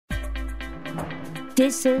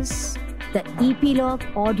This is the Epilogue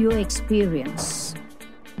Audio Experience.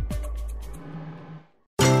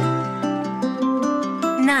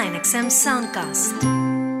 9XM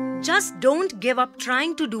Soundcast. Just don't give up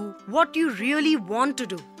trying to do what you really want to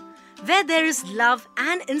do. Where there is love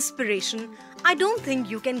and inspiration, I don't think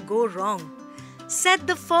you can go wrong, said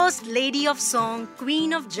the first lady of song,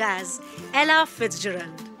 queen of jazz, Ella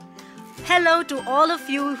Fitzgerald. Hello to all of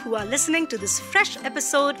you who are listening to this fresh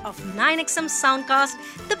episode of 9XM Soundcast,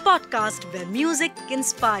 the podcast where music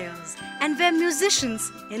inspires and where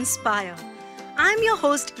musicians inspire. I'm your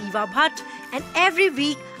host Eva Bhatt, and every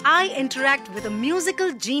week I interact with a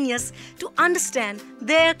musical genius to understand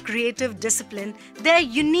their creative discipline, their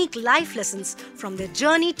unique life lessons from their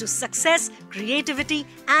journey to success, creativity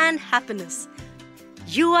and happiness.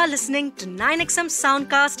 You are listening to 9XM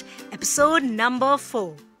Soundcast, episode number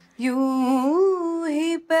 4. यूं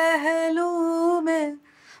ही पहलू में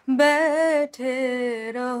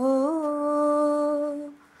बैठे रहो,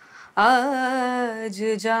 आज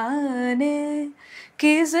जाने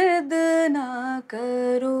की जिद ना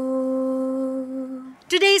करो.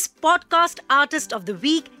 Today's podcast artist of the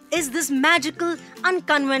week is this magical,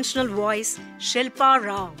 unconventional voice, Shilpa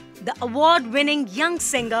Rao, the award-winning young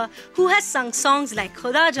singer who has sung songs like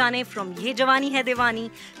Khuda Jaane from Ye Jawani Hai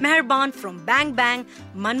Diwani, Meherbaan from Bang Bang,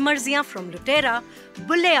 Man Marziyan from Lutera,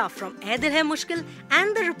 Bullea from Ae Dil Hai Mushkil,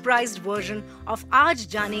 and the reprised version of Aaj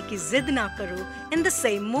Jaane Ki Zid Na Karo in the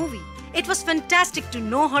same movie. It was fantastic to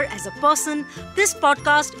know her as a person. This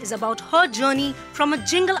podcast is about her journey from a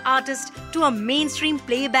jingle artist to a mainstream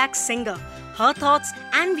playback singer, her thoughts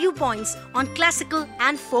and viewpoints on classical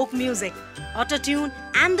and folk music, autotune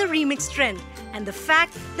and the remix trend, and the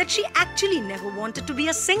fact that she actually never wanted to be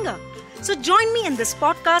a singer. So join me in this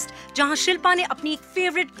podcast जहाँ शिल्पा ने अपनी एक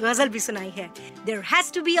favorite ghazal भी सुनाई है. There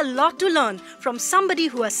has to be a lot to learn from somebody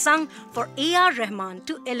who has sung for A.R. Rahman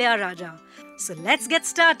to Ilaiyaraaja. So let's get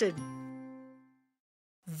started.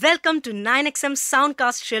 Welcome to 9XM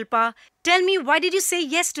Soundcast, Shilpa. Tell me, why did you say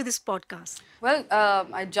yes to this podcast? Well,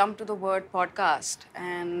 I jumped to the word podcast,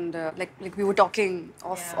 and like we were talking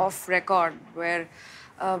off record, where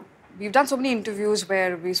we've done so many interviews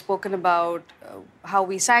where we've spoken about how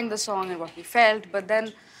we sang the song and what we felt, but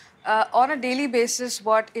then on a daily basis,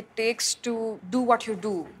 what it takes to do what you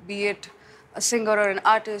do, be it a singer or an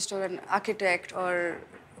artist or an architect or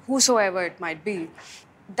whosoever it might be,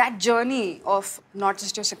 that journey of not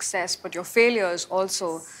just your success but your failures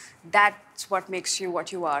also, that's what makes you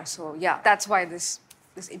what you are. So yeah, that's why this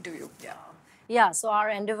interview. Yeah, so our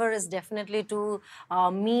endeavor is definitely to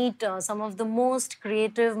meet some of the most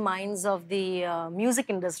creative minds of the music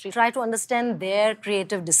industry, try to understand their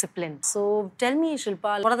creative discipline. So tell me,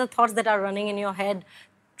 Shilpa, what are the thoughts that are running in your head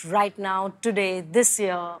right now, today, this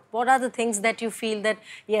year? What are the things that you feel that,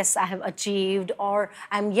 yes, I have achieved or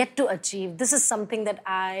I'm yet to achieve? This is something that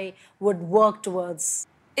I would work towards.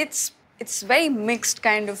 It's very mixed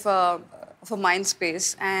kind of a mind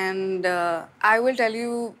space, and I will tell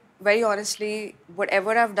you very honestly,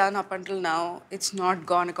 whatever I've done up until now, it's not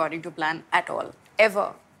gone according to plan at all,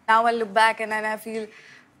 ever. Now I look back and then I feel,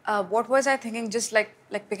 what was I thinking? Just like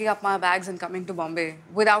picking up my bags and coming to Bombay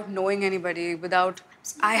without knowing anybody,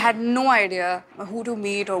 I had no idea who to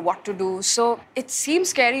meet or what to do. So it seems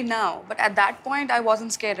scary now, but at that point I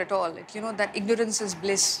wasn't scared at all. That ignorance is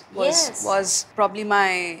bliss was probably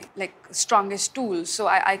my strongest tool. So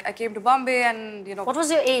I came to Bombay and What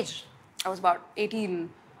was your age? I was about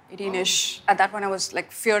 18-ish. At that point, I was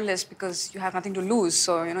fearless because you have nothing to lose.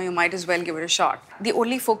 So, you might as well give it a shot. The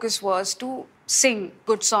only focus was to sing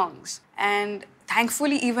good songs. And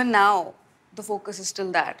thankfully, even now, the focus is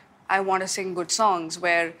still that. I want to sing good songs,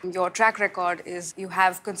 where your track record is you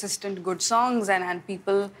have consistent good songs and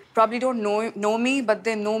people probably don't know me, but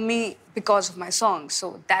they know me because of my songs.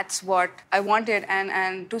 So that's what I wanted.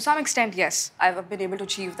 And to some extent, yes, I've been able to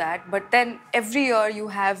achieve that. But then every year you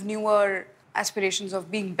have newer aspirations of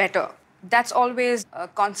being better. That's always a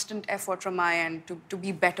constant effort from my end to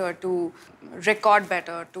be better, to record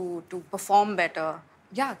better, to perform better.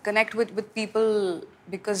 Yeah, connect with people,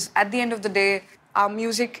 because at the end of the day, our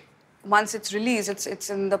music, once it's released, it's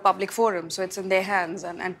in the public forum, so it's in their hands.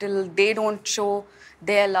 And until they don't show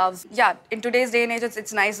their love, yeah, in today's day and age,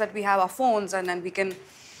 it's nice that we have our phones and we can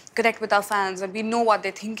connect with our fans and we know what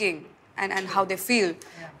they're thinking and how they feel.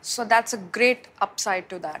 Yeah. So that's a great upside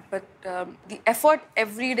to that. But the effort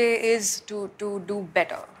every day is to do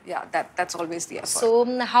better. Yeah, that's always the effort.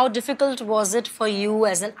 So how difficult was it for you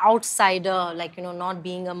as an outsider, not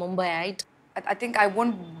being a Mumbaiite? I think I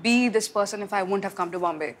wouldn't be this person if I wouldn't have come to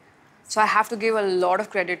Bombay. So I have to give a lot of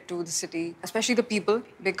credit to the city, especially the people,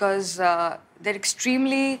 because they're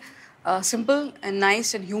extremely simple and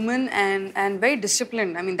nice and human and very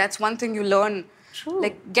disciplined. I mean, that's one thing you learn. True.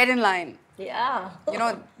 Like, get in line. Yeah. You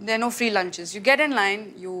know, there are no free lunches. You get in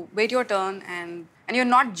line, you wait your turn, and you're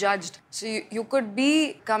not judged. So you could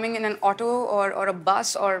be coming in an auto or a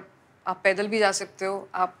bus, or आप पैदल भी जा सकते हो,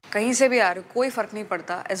 आप कहीं से भी आ रहे हो, कोई फर्क नहीं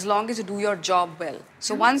पड़ता, as long as you do your job well.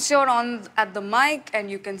 So once you're on at the mic and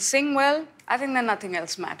you can sing well, I think then nothing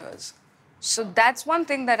else matters. So that's one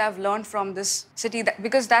thing that I've learned from this city,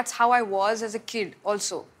 because that's how I was as a kid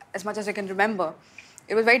also, as much as I can remember.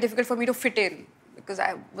 It was very difficult for me to fit in because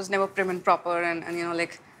I was never prim and proper and you know,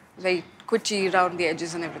 like very twitchy around the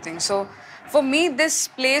edges and everything. So for me, this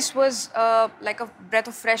place was like a breath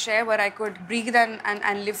of fresh air where I could breathe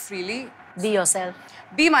and live freely. Be yourself.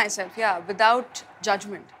 Be myself, yeah, without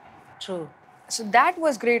judgment. True. So that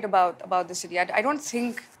was great about the city. I don't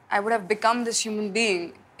think I would have become this human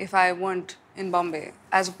being if I weren't in Bombay,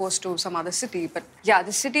 as opposed to some other city. But yeah,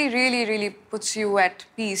 the city really, really puts you at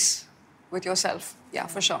peace with yourself. Yeah,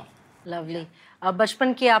 for sure. Lovely. अब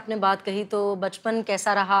बचपन की आपने बात कही तो बचपन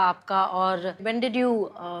कैसा रहा आपका और when did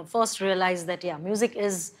you first realize that yeah, music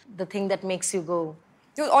is the thing that makes you go?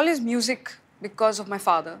 There was always music because of my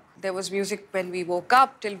father. There was music when we woke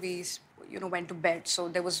up till we, you know, went to bed. So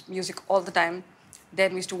there was music all the time.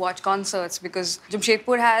 Then we used to watch concerts because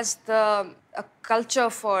Jamshedpur has a culture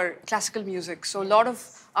for classical music. So a lot of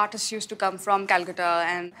artists used to come from Calcutta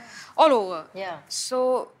and all over. Yeah.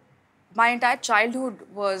 So my entire childhood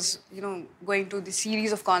was, you know, going to the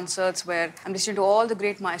series of concerts where I'm listening to all the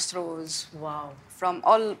great maestros. Wow. From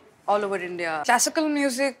all over India. Classical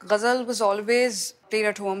music, ghazal was always played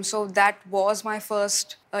at home. So that was my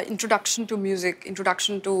first introduction to music,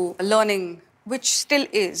 introduction to learning, which still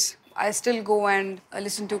is. I still go and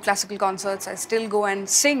listen to classical concerts. I still go and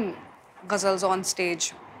sing ghazals on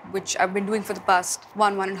stage, which I've been doing for the past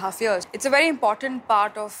 1.5 years. It's a very important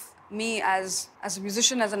part of me as a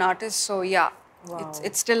musician, as an artist. So yeah, wow.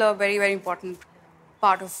 It's still a very, very important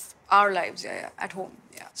part of our lives, at home.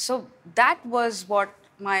 Yeah. So that was what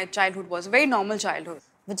my childhood was, a very normal childhood.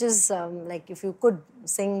 Which is like if you could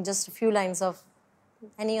sing just a few lines of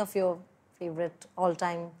any of your favorite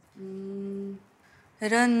all-time.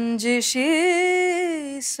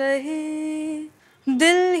 रंजिशी सही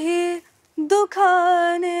दिल ही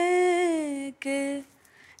दुखाने के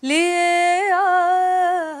लिए आ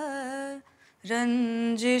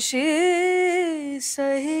रंजिशी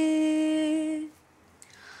सही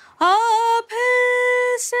आ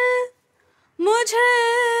फिर से मुझे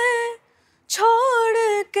छोड़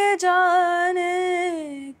के जाने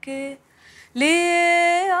के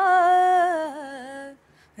लिए आ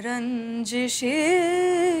रंजिशी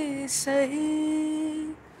सही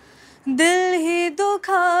दिल ही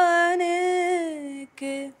दुखाने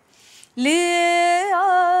के लिए आ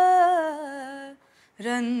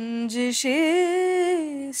रंजिशी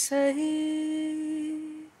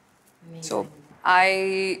सही. So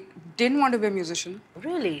I didn't want to be a musician.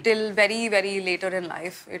 Really? Till very, very later in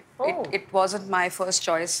life. It wasn't my first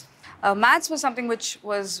choice. Maths was something which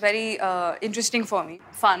was very interesting for me,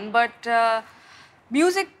 fun, but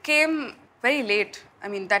music came very late. I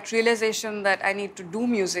mean, that realization that I need to do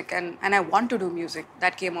music and I want to do music,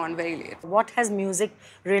 that came on very late. What has music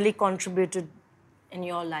really contributed in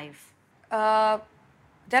your life?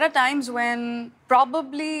 There are times when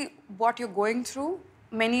probably what you're going through,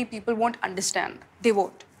 many people won't understand. They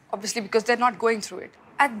won't, obviously, because they're not going through it.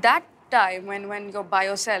 At that time, when you're by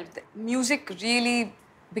yourself, music really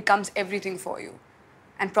becomes everything for you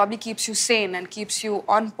and probably keeps you sane and keeps you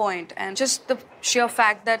on point. And just the sheer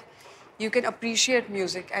fact that you can appreciate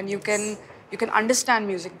music and you can understand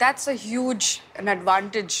music, that's a huge an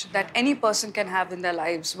advantage that any person can have in their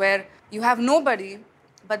lives, where you have nobody,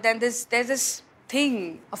 but then there's this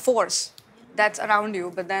thing, a force that's around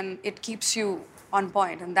you, but then it keeps you on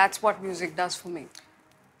point, and that's what music does for me.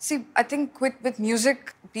 See, I think with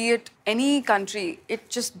music, be it any country, it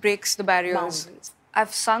just breaks the barriers. Boundaries.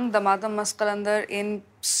 I've sung Damadam Maskalandar in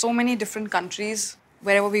so many different countries,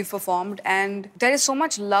 wherever we've performed, and there is so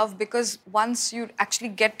much love because once you actually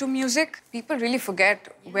get to music, people really forget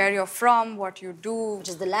where you're from, what you do. Which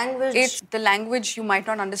is the language. It's the language you might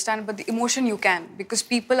not understand, but the emotion you can, because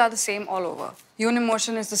people are the same all over. Human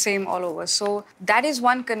emotion is the same all over. So that is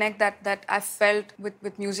one connect that I've felt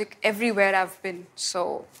with music everywhere I've been.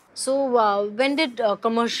 So when did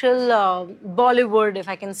commercial Bollywood, if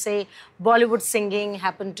I can say, Bollywood singing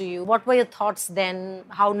happen to you? What were your thoughts then?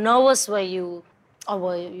 How nervous were you? Or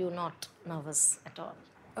were you not nervous at all?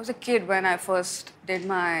 I was a kid when I first did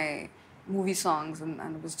my movie songs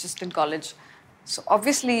and was just in college. So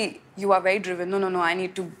obviously you are very driven. No, I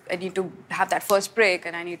need to have that first break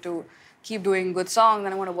and I need to keep doing good songs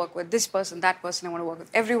and I want to work with this person, that person, I want to work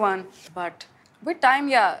with everyone. But with time,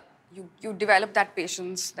 yeah, you develop that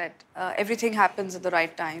patience that everything happens at the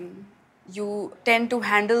right time. You tend to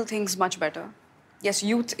handle things much better. Yes,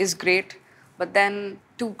 youth is great, but then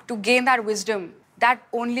to gain that wisdom, that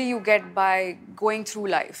only you get by going through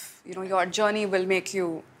life. You know, your journey will make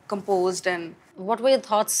you composed and... What were your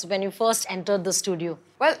thoughts when you first entered the studio?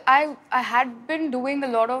 Well, I had been doing a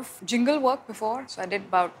lot of jingle work before, so I did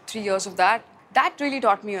about 3 years of that. That really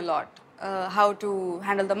taught me a lot. How to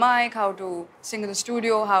handle the mic, how to sing in the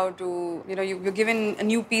studio, how to, you know, you're given a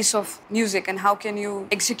new piece of music and how can you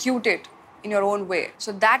execute it in your own way.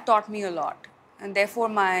 So that taught me a lot. And therefore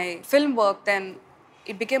my film work then,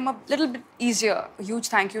 it became a little bit easier. A huge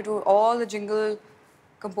thank you to all the jingle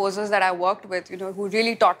composers that I worked with, you know, who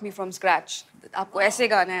really taught me from scratch. आपको ऐसे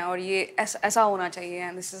गाना है और ये ऐसा होना चाहिए,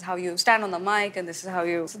 and this is how you stand on the mic and this is how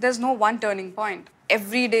you... So there's no one turning point.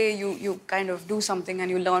 Every day you kind of do something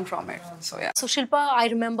and you learn from it. So yeah. So Shilpa, I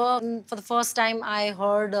remember for the first time I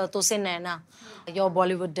heard Tose Naina, your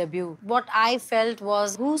Bollywood debut. What I felt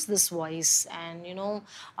was, who's this voice? And you know,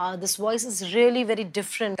 this voice is really very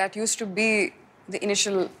different. That used to be the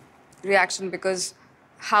initial reaction because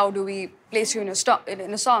how do we place you in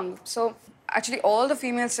a song? So actually all the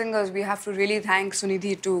female singers, we have to really thank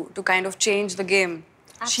Sunidhi to kind of change the game.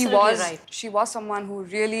 Absolutely She was someone who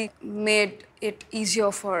really made it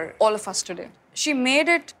easier for all of us today. She made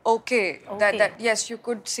it okay. That yes, you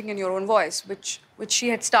could sing in your own voice, which she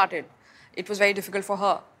had started. It was very difficult for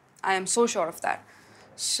her. I am so sure of that.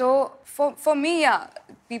 So for me, yeah,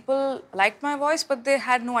 people liked my voice, but they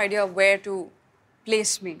had no idea where to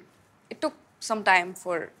place me. It took some time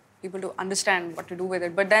for people to understand what to do with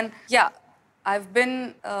it. But then, yeah, I've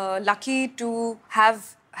been lucky to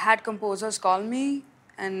have had composers call me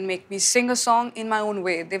and make me sing a song in my own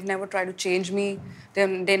way. They've never tried to change me.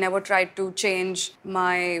 They never tried to change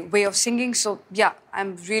my way of singing. So, yeah,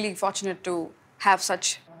 I'm really fortunate to have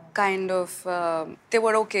such kind of... they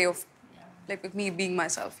were okay like with me being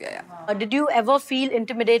myself, yeah. Did you ever feel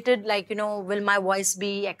intimidated, like, you know, will my voice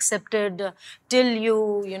be accepted till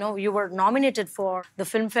you were nominated for the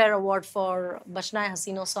Filmfare Award for Bachna Hai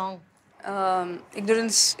Hasino song?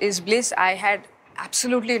 Ignorance is bliss. I had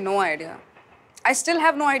absolutely no idea. I still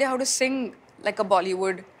have no idea how to sing like a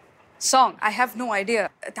Bollywood song. I have no idea.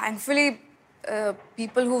 Thankfully,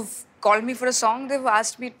 people who've called me for a song, they've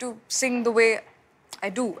asked me to sing the way I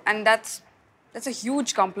do. And that's a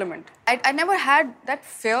huge compliment. I never had that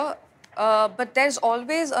fear, but there's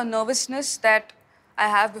always a nervousness that I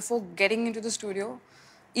have before getting into the studio.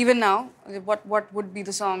 Even now, what would be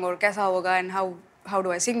the song or kaisa hoga and how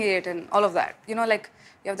do I sing it and all of that. You know, like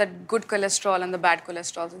you have that good cholesterol and the bad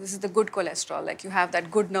cholesterol. So this is the good cholesterol. Like you have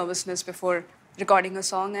that good nervousness before recording a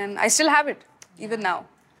song, and I still have it, even now.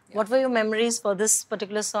 What were your memories for this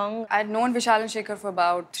particular song? I'd known Vishal and Shekhar for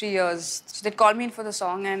about 3 years. So they'd call me in for the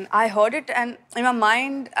song, and I heard it, and in my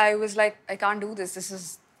mind, I was like, I can't do this. This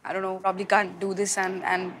is, I don't know, probably can't do this,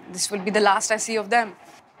 and this will be the last I see of them.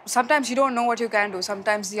 Sometimes you don't know what you can do.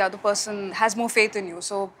 Sometimes the other person has more faith in you.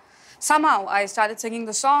 So somehow I started singing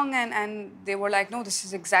the song, and they were like, no, this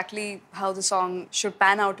is exactly how the song should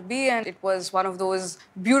pan out to be. And it was one of those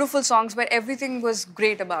beautiful songs where everything was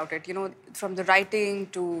great about it, you know, from the writing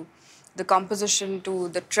to the composition to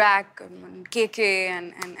the track, and KK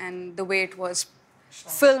and the way it was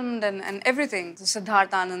filmed and everything. Siddharth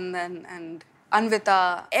Anand and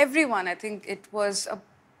Anvita, everyone, I think it was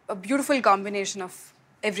a beautiful combination of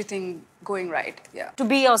everything going right, yeah. To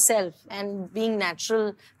be yourself and being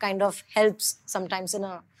natural kind of helps sometimes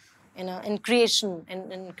in creation,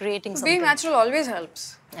 in creating something. Being natural always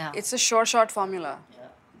helps. Yeah. It's a sure shot formula.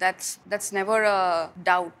 Yeah. That's never a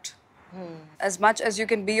doubt. As much as you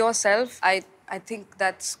can be yourself, I think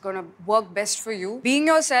that's gonna work best for you. Being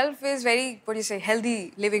yourself is very,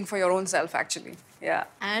 healthy living for your own self, actually. Yeah.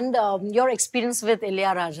 And your experience with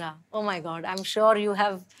Ilaiyaraaja. Oh my God, I'm sure you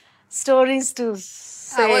have stories to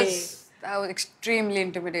say. I was extremely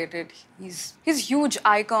intimidated. He's a huge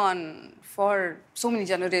icon for so many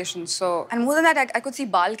generations. So, and more than that, I could see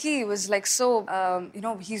Balki was like so,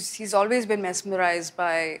 he's always been mesmerized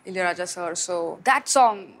by Ilaiyaraaja sir. So that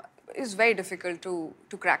song is very difficult to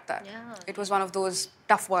crack that. Yeah. It was one of those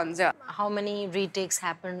tough ones, yeah. How many retakes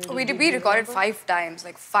happened? We recorded 5 times,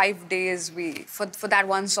 like 5 days for that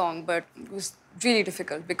one song, but it was really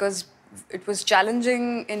difficult because it was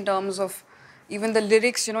challenging in terms of even the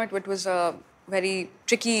lyrics, you know, it was a very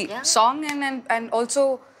tricky song and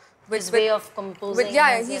also his way of composing.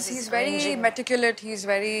 He's very meticulous, he's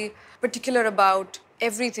very particular about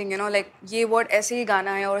everything, you know, like ye word aise hi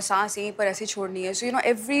gana hai aur saans yahin par aise chhodni hai. So, you know,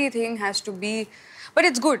 everything has to be But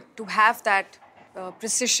it's good to have that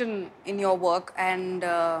precision in your work, and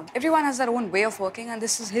everyone has their own way of working, and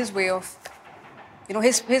this is his way of,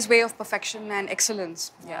 his way of perfection and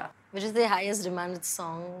excellence. Yeah. Which is the highest demanded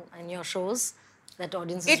song in your shows that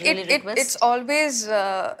audiences It, really it, it, request? it's always,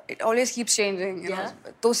 it always keeps changing. You know,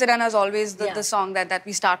 Tosirana is always the song that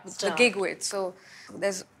we start with the gig with. So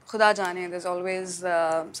there's Khuda Jaane, there's always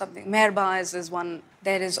something. Meherban is one.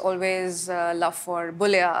 There is always love for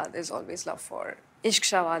Bulya. There's always love for Ishq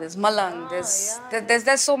Shawa. There's Malang.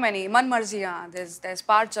 There's so many. Man Marziyan. There's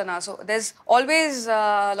Parchana. So there's always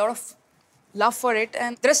a lot of love for it.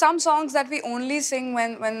 And there are some songs that we only sing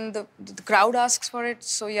when the crowd asks for it.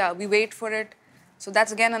 So yeah, we wait for it. So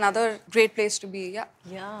that's again another great place to be. Yeah.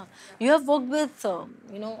 Yeah. You have worked with,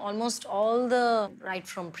 almost all right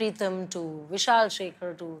from Preetham to Vishal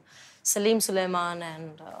Shekhar to Salim Sulaiman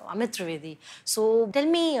and Amit Trivedi. So tell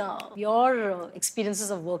me your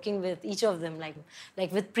experiences of working with each of them, like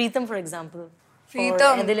with Preetham, for example.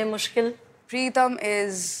 Preetham. For Dil-e Mushkil. Preetham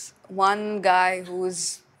is one guy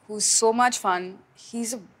who's so much fun.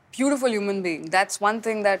 He's a beautiful human being. That's one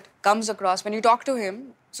thing that comes across when you talk to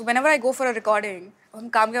him. So whenever I go for a recording, हम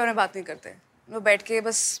काम के बारे में बात नहीं करते. हम लोग बैठ के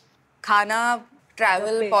बस खाना,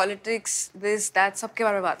 travel, politics, this, that, सब के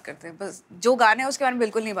बारे में बात करते हैं. बस जो गाने हैं उसके बारे में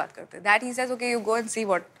बिल्कुल नहीं बात करते. That he says, okay, you go and see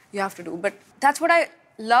what you have to do. But that's what I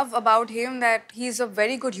love about him, that he's a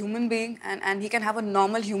very good human being and he can have a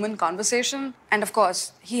normal human conversation. And of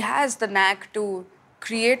course, he has the knack to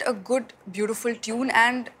create a good, beautiful tune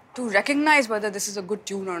and to recognize whether this is a good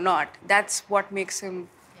tune or not. That's what makes him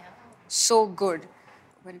so good.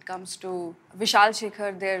 When it comes to Vishal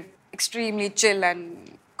Shekhar, they're extremely chill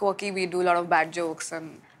and quirky. We do a lot of bad jokes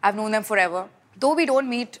and I've known them forever. Though we don't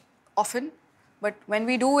meet often, but when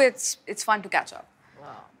we do, it's fun to catch up.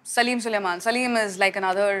 Wow. Salim Sulaiman. Salim is like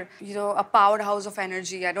another, a powerhouse of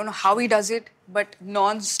energy. I don't know how he does it, but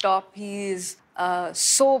non-stop. He is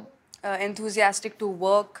so enthusiastic to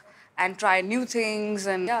work and try new things.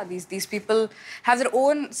 And yeah, these people have their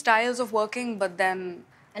own styles of working, but then...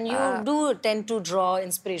 And you do tend to draw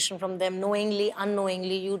inspiration from them, knowingly,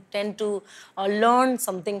 unknowingly. You tend to learn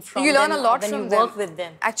something from them. You learn a lot when from you them. work with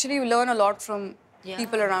them. Actually, you learn a lot from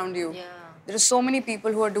people around you. Yeah. There are so many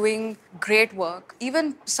people who are doing great work.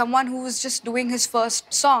 Even someone who's just doing his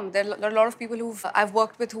first song. There are a lot of people who I've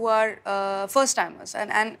worked with who are first-timers.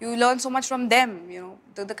 And you learn so much from them,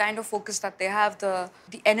 the kind of focus that they have, the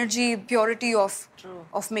energy, purity of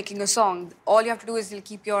making a song. All you have to do is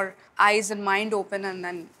keep your eyes and mind open and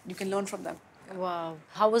then you can learn from them. Wow.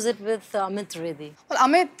 How was it with Amit Trivedi? Well,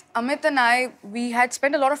 Amit and I, we had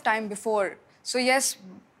spent a lot of time before. So yes,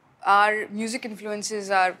 our music influences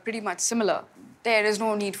are pretty much similar. There is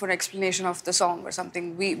no need for explanation of the song or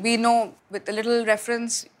something. We know, with a little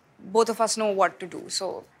reference, both of us know what to do.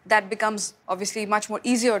 So that becomes obviously much more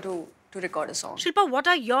easier to record a song. Shilpa, what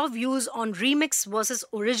are your views on remix versus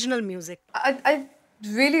original music? I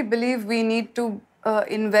really believe we need to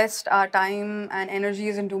invest our time and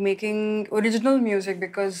energies into making original music,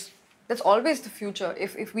 because that's always the future.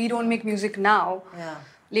 If we don't make music now,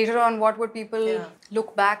 later on, what would people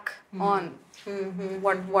look back on?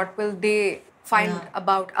 What will they find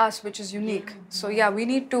about us which is unique? So yeah, we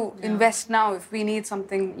need to invest now if we need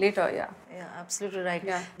something later. Yeah, absolutely right.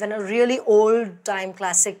 When a really old time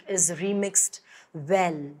classic is remixed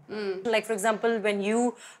well, like for example when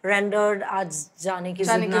you rendered Aaj Jaane Ki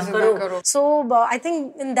Zid Na Karo. So I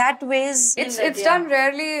think in that ways it's done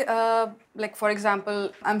rarely. Like for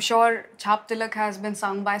example, I'm sure Chhap Tilak has been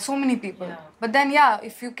sung by so many people. But then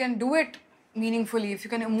if you can do it meaningfully, if you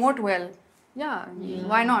can emote well,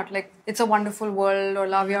 why not? Like It's a Wonderful World or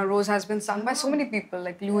La Vie en Rose has been sung by so many people,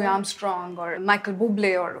 like Louis Armstrong or Michael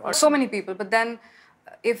Bublé or so many people. But then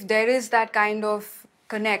if there is that kind of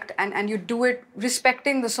connect and you do it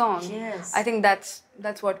respecting the song, I think that's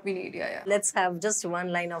what we need. Let's have just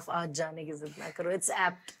one line of Aaj Jaane Ki Zid Na Karo. It's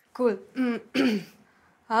apt. Cool.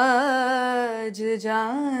 Aaj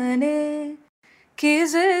jaane ki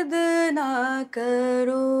zid na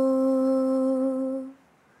karo,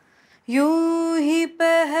 यूं ही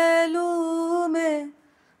पहलू में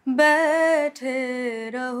बैठे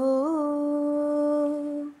रहो,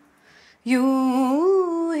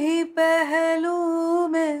 यूं ही पहलू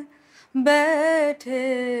में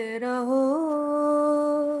बैठे रहो,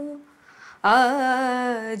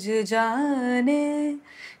 आज जाने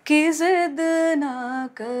की जिद ना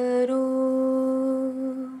करो,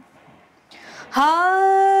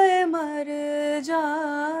 हाय मर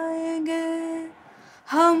जाएंगे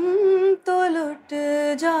हम तो लुट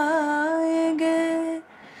जाएंगे,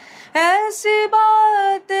 ऐसी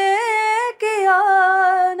बातें किया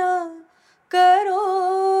ना करो,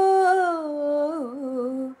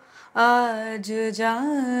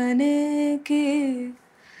 जाने की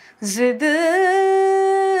जिद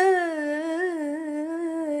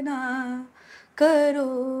ना करो.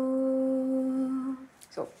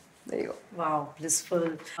 So there you go. Wow, blissful.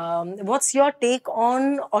 What's your take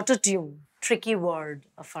on autotune? Tricky word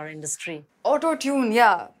of our industry. Auto tune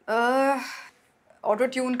या ऑटो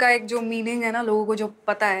ट्यून का एक जो मीनिंग है ना लोगों को जो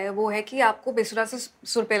पता है वो है कि आपको बेसुरा से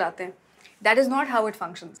सुर पे लाते हैं. That is not how it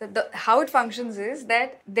functions. How it functions is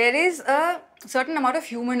that there is a certain amount of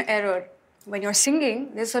human error. When you're singing,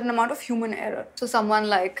 there's a certain amount of human error. So someone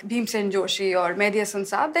like Bhimsen Joshi or Mehdi Hasan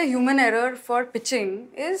Saab, their human error for pitching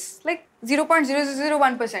is like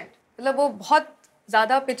 0.0001%. मतलब वो बहुत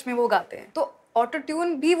ज़्यादा pitch में वो गाते हैं. तो auto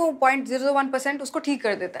tune भी वो 0.001% उसको ठीक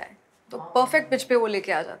कर देता है. तो परफेक्ट पिच पे वो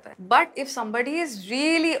लेके आ जाता है. But if somebody is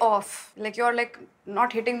really off, like you are like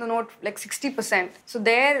not hitting the note like 60%, so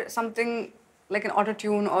there something like an auto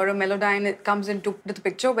tune or a melodyne, it comes into the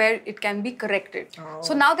picture where it can be corrected.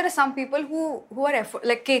 So now there are some people who are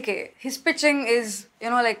like KK. His pitching is,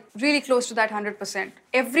 you know, like really close to that 100%.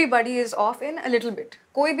 Everybody is off in a little bit.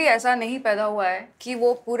 कोई भी ऐसा नहीं पैदा हुआ है कि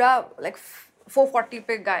वो पूरा like 440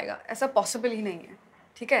 पे गाएगा. ऐसा possible ही नहीं है.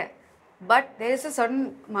 ठीक है? But there is a certain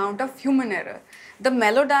amount of human error. The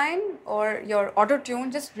melodyne or your auto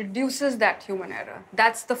tune just reduces that human error.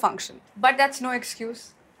 That's the function. But that's no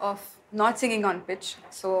excuse of not singing on pitch.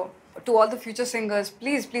 So to all the future singers,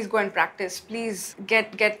 please go and practice. Please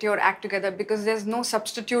get your act together, because there's no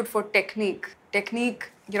substitute for technique. Technique,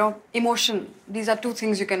 you know, emotion. These are two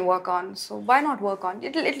things you can work on. So why not work on?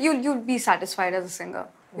 You'll be satisfied as a singer.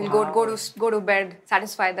 You'll go to bed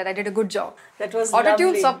satisfied that I did a good job. That was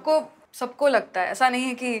Auto-tune lovely. सबको लगता है. ऐसा नहीं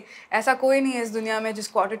है कि ऐसा कोई नहीं है इस दुनिया में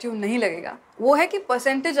जिसको ऑटो ट्यून नहीं लगेगा. वो है कि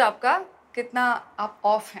परसेंटेज आपका कितना आप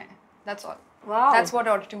ऑफ हैं. That's all. Wow. That's what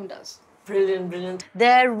auto tune does. Brilliant, brilliant.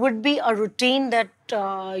 There would be a routine that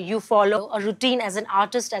you follow, a routine as an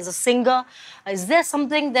artist, as a singer. Is there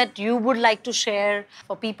something that you would like to share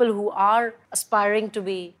for people who are aspiring to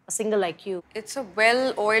be a singer like you? It's a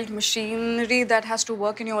well-oiled machinery that has to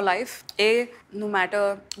work in your life. No matter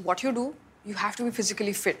what you do, you have to be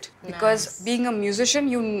physically fit. Because being a musician,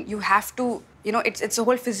 you have to, you know, it's a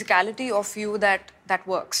whole physicality of you that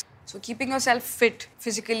works. So keeping yourself fit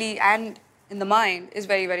physically and in the mind is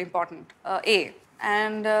very, very important.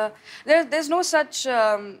 And there's no such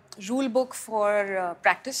rule book for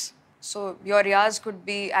practice. So your riyaz could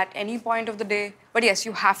be at any point of the day. But yes,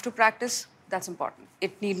 you have to practice. That's important.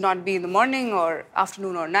 It need not be in the morning or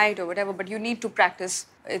afternoon or night or whatever, but you need to practice.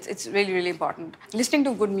 It's really, really important. Listening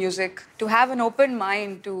to good music, to have an open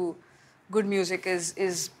mind to good music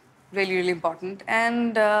is really, really important.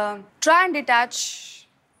 And try and detach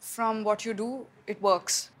from what you do. It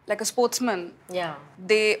works. Like a sportsman, Yeah.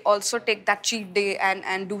 they also take that cheat day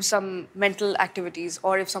and do some mental activities.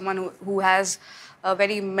 Or if someone who has a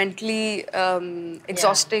very mentally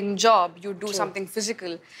exhausting job, you do something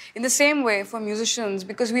physical. In the same way for musicians,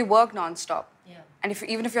 because we work non-stop. Yeah. And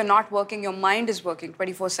even if you're not working, your mind is working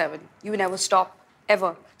 24/7. You never stop,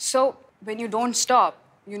 ever. So when you don't stop,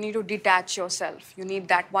 you need to detach yourself. You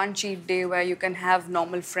need that one cheat day where you can have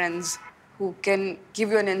normal friends who can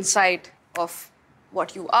give you an insight of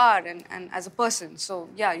what you are and as a person. So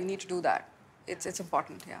yeah, you need to do that. It's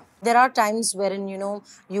important. Yeah. There are times wherein, you know,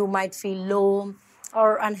 you might feel low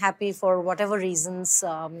or unhappy for whatever reasons,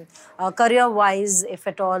 career-wise, if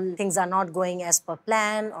at all things are not going as per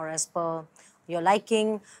plan or as per your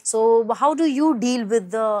liking. So how do you deal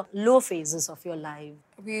with the low phases of your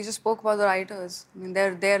life? We just spoke about the writers. I mean,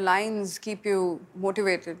 their lines keep you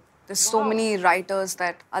motivated. There's so many writers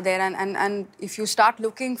that are there, and if you start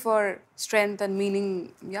looking for strength and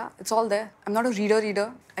meaning, yeah, it's all there. I'm not a reader.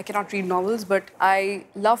 I cannot read novels, but I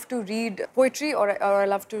love to read poetry, or I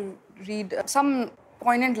love to read some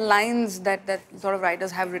poignant lines that a lot of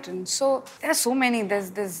writers have written. So there are so many.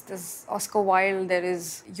 There's Oscar Wilde. There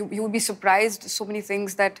is, you will be surprised, so many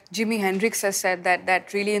things that Jimi Hendrix has said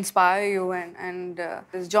that really inspire you, and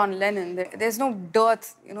there's John Lennon. There's no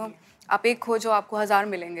dearth, you know. आप एक खोजो आपको 1000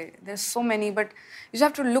 मिलेंगे. There's so many, but you just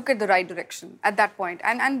have to look at the right direction at that point,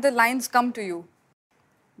 and the lines come to you.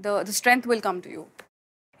 The strength will come to you.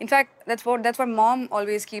 In fact, that's what mom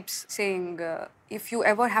always keeps saying. If you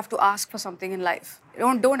ever have to ask for something in life,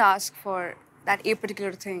 don't ask for that a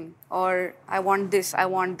particular thing, or I want this, I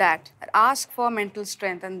want that. Ask for mental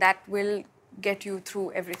strength, and that will get you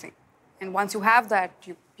through everything. And once you have that,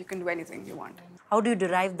 you can do anything you want. How do you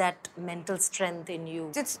derive that mental strength in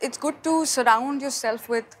you? It's good to surround yourself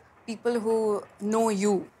with people who know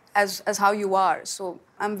you as how you are. So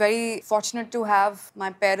I'm very fortunate to have my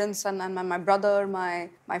parents and my brother,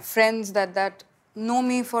 my friends that know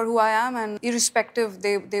me for who I am, and irrespective,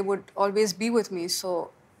 they would always be with me.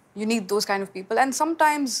 So you need those kind of people. And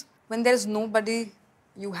sometimes when there's nobody,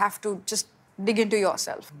 you have to just dig into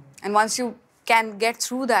yourself. And once you can get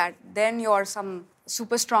through that, then you're some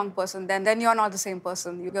super strong person. Then you're not the same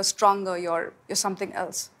person. You're stronger. You're something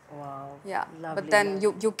else. Wow. Yeah. Lovely, But then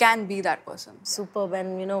you can be that person. Superb.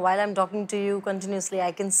 And while I'm talking to you continuously,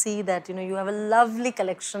 I can see that you have a lovely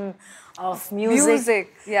collection of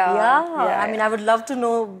music. Yeah. Yeah. I mean, I would love to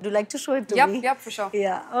know. Would you like to show it to me? Yep, for sure.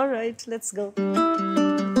 Yeah. All right. Let's go.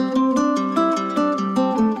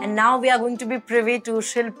 And now we are going to be privy to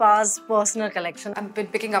Shilpa's personal collection. I've been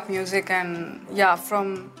picking up music and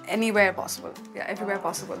from anywhere possible. Yeah, everywhere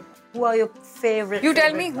possible. Who are your favorite? You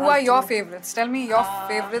tell me who are your favorites. Tell me your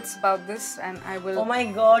favorites about this, and I will. Oh my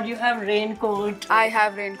God! You have Raincoat. I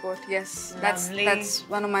have Raincoat. Yes, Lovely. that's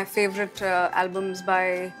one of my favorite albums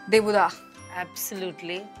by Debuda.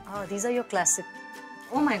 Absolutely. Oh, these are your classic.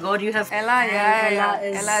 Oh my God! You have Ella. Yeah.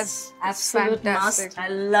 Ella is absolute fantastic. must. I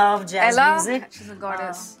love jazz Ella, music. she's a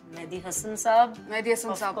goddess. Mehdi Hassan Saab. Mehdi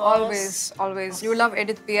Hassan Saab, course. always. You love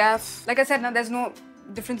Edith Piaf. Like I said, now there's no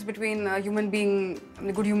difference between a human being,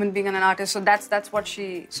 a good human being, and an artist. So that's what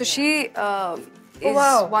she. So she is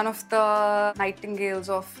one of the nightingales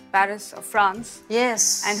of Paris, of France.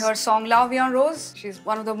 Yes. And her song "La Vie en Rose," she's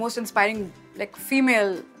one of the most inspiring,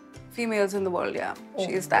 females in the world. Yeah,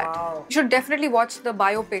 she is that. Wow. You should definitely watch the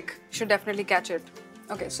biopic. You should definitely catch it.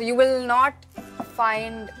 Okay, so you will not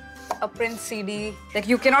find a Prince CD. Like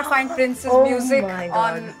you cannot find Prince's music my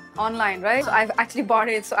God. online, right? So I've actually bought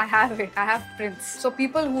it, so I have it. I have Prince. So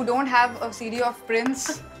people who don't have a CD of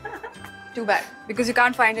Prince, too bad, because you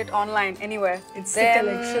can't find it online anywhere. It's a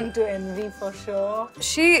collection to envy for sure.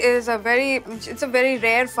 She is it's a very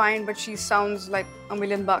rare find, but she sounds like $1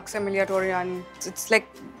 million, Emilia Toriani. It's like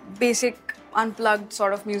basic, unplugged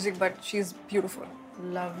sort of music, but she's beautiful.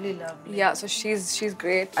 Lovely, lovely. Yeah, so she's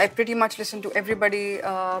great. I pretty much listen to everybody.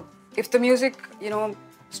 If the music,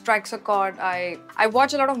 strikes a chord, I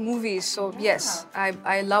watch a lot of movies. So yes,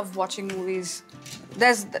 I love watching movies.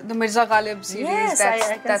 There's the Mirza Ghalib series. Yes,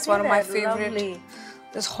 that's one of my favorite. Lovely.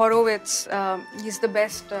 There's Horowitz. He's the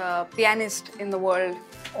best pianist in the world.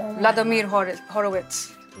 Vladimir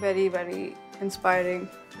Horowitz. Very, very inspiring.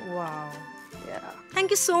 Wow. Yeah.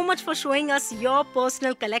 Thank you so much for showing us your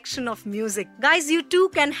personal collection of music. Guys, you too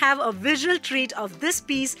can have a visual treat of this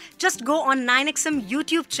piece. Just go on 9XM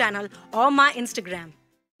YouTube channel or my Instagram.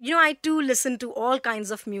 I too listen to all kinds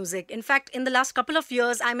of music. In fact, in the last couple of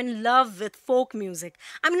years, I'm in love with folk music.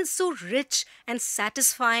 I mean, it's so rich and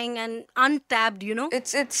satisfying and untapped,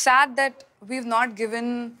 It's sad that we've not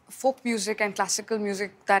given folk music and classical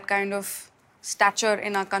music that kind of stature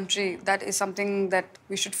in our country. That is something that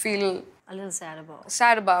we should feel a little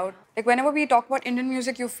sad about. Like whenever we talk about Indian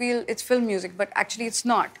music, you feel it's film music, but actually it's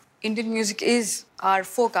not. Indian music is our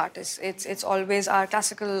folk artists. It's always our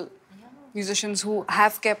classical musicians who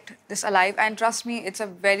have kept this alive. And trust me, it's a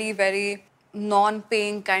very, very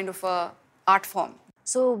non-paying kind of a art form.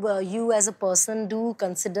 So you as a person do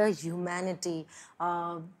consider humanity,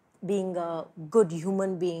 being a good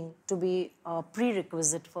human being, to be a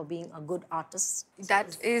prerequisite for being a good artist?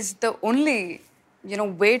 That is the only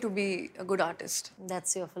way to be a good artist.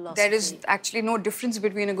 That's your philosophy. There is actually no difference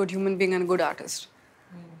between a good human being and a good artist.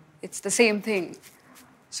 It's the same thing.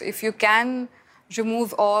 So if you can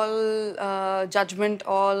remove all judgment,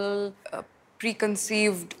 all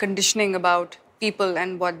preconceived conditioning about people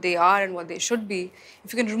and what they are and what they should be,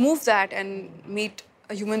 if you can remove that and meet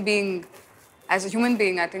a human being as a human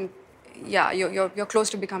being, I think, yeah, you're close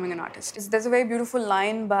to becoming an artist. There's a very beautiful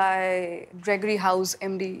line by Gregory House,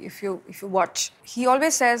 MD, if you watch. He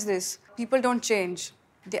always says this: people don't change.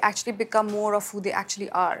 They actually become more of who they actually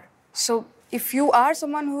are. So if you are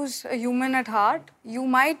someone who's a human at heart, you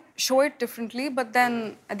might show it differently, but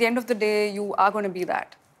then at the end of the day, you are going to be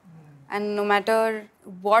that. And no matter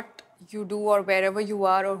what you do or wherever you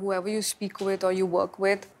are or whoever you speak with or you work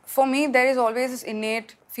with, for me, there is always this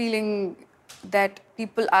innate feeling that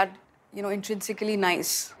people are intrinsically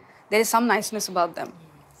nice. There is some niceness about them,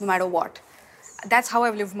 no matter what. That's how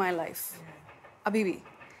I've lived my life. Abhi bhi.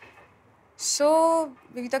 So,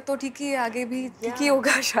 abhi tak to theek hi hai, aage bhi theek hi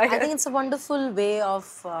hoga shayad. I think it's a wonderful way of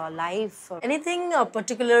life. Anything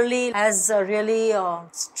particularly has really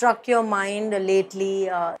struck your mind lately?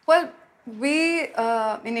 Well, we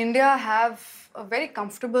in India have a very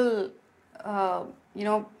comfortable,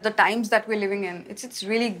 the times that we're living in. It's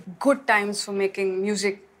really good times for making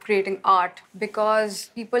music creating art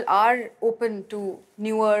because people are open to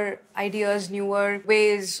newer ideas, newer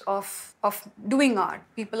ways of doing art.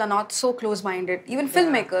 People are not so close-minded. Even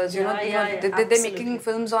filmmakers, they're making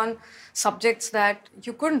films on subjects that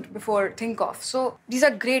you couldn't before think of. So these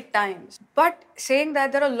are great times. But saying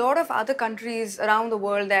that, there are a lot of other countries around the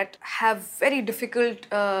world that have very difficult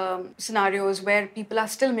scenarios where people are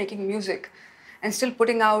still making music and still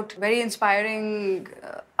putting out very inspiring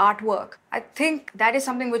artwork. I think that is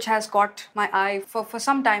something which has caught my eye for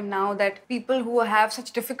some time now, that people who have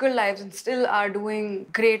such difficult lives and still are doing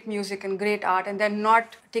great music and great art, and they're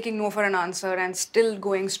not taking no for an answer and still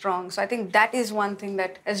going strong. So I think that is one thing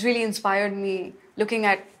that has really inspired me, looking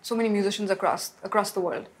at so many musicians across the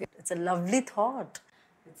world. It's a lovely thought.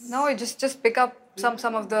 No, just pick up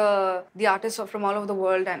some of the artists from all over the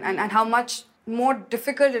world and how much more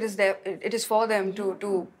difficult it is for them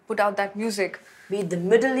to put out that music. Be it the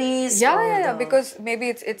Middle East. Yeah, because maybe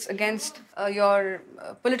it's against your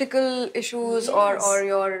political issues or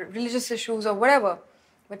your religious issues or whatever.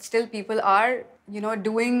 But still people are,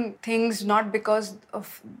 doing things not because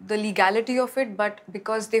of the legality of it, but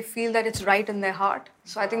because they feel that it's right in their heart.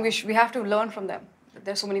 So I think we have to learn from them.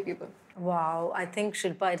 There's so many people. Wow, I think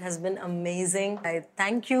Shilpa, it has been amazing. I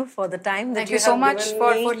thank you for the time that you have given me. Thank you so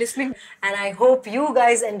much for listening. And I hope you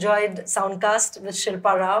guys enjoyed Soundcast with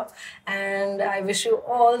Shilpa Rao. And I wish you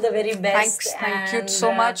all the very best. Thank you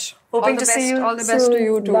so much. Hoping to see you all the best to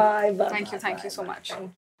you too. Bye. Thank you so much.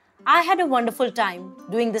 I had a wonderful time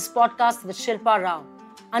doing this podcast with Shilpa Rao.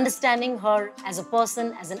 Understanding her as a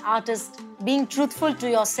person, as an artist, being truthful to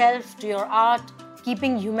yourself, to your art,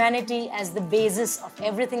 keeping humanity as the basis of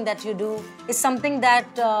everything that you do is something that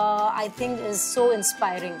I think is so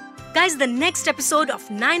inspiring. Guys, the next episode of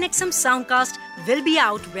 9XM Soundcast will be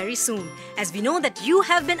out very soon. As we know that you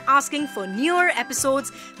have been asking for newer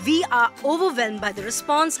episodes, we are overwhelmed by the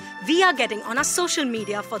response we are getting on our social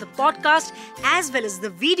media for the podcast, as well as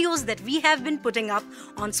the videos that we have been putting up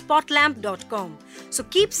on spotlamp.com. So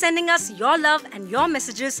keep sending us your love and your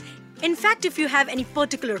messages. In fact, if you have any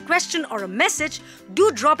particular question or a message, do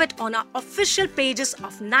drop it on our official pages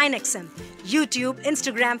of 9XM, YouTube,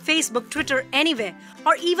 Instagram, Facebook, Twitter, anywhere,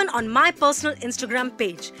 or even on my personal Instagram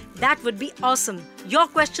page. That would be awesome. Your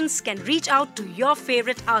questions can reach out to your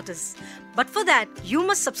favorite artists. But for that, you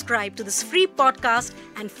must subscribe to this free podcast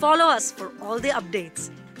and follow us for all the updates.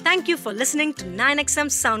 Thank you for listening to 9XM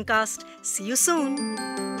Soundcast. See you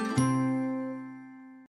soon.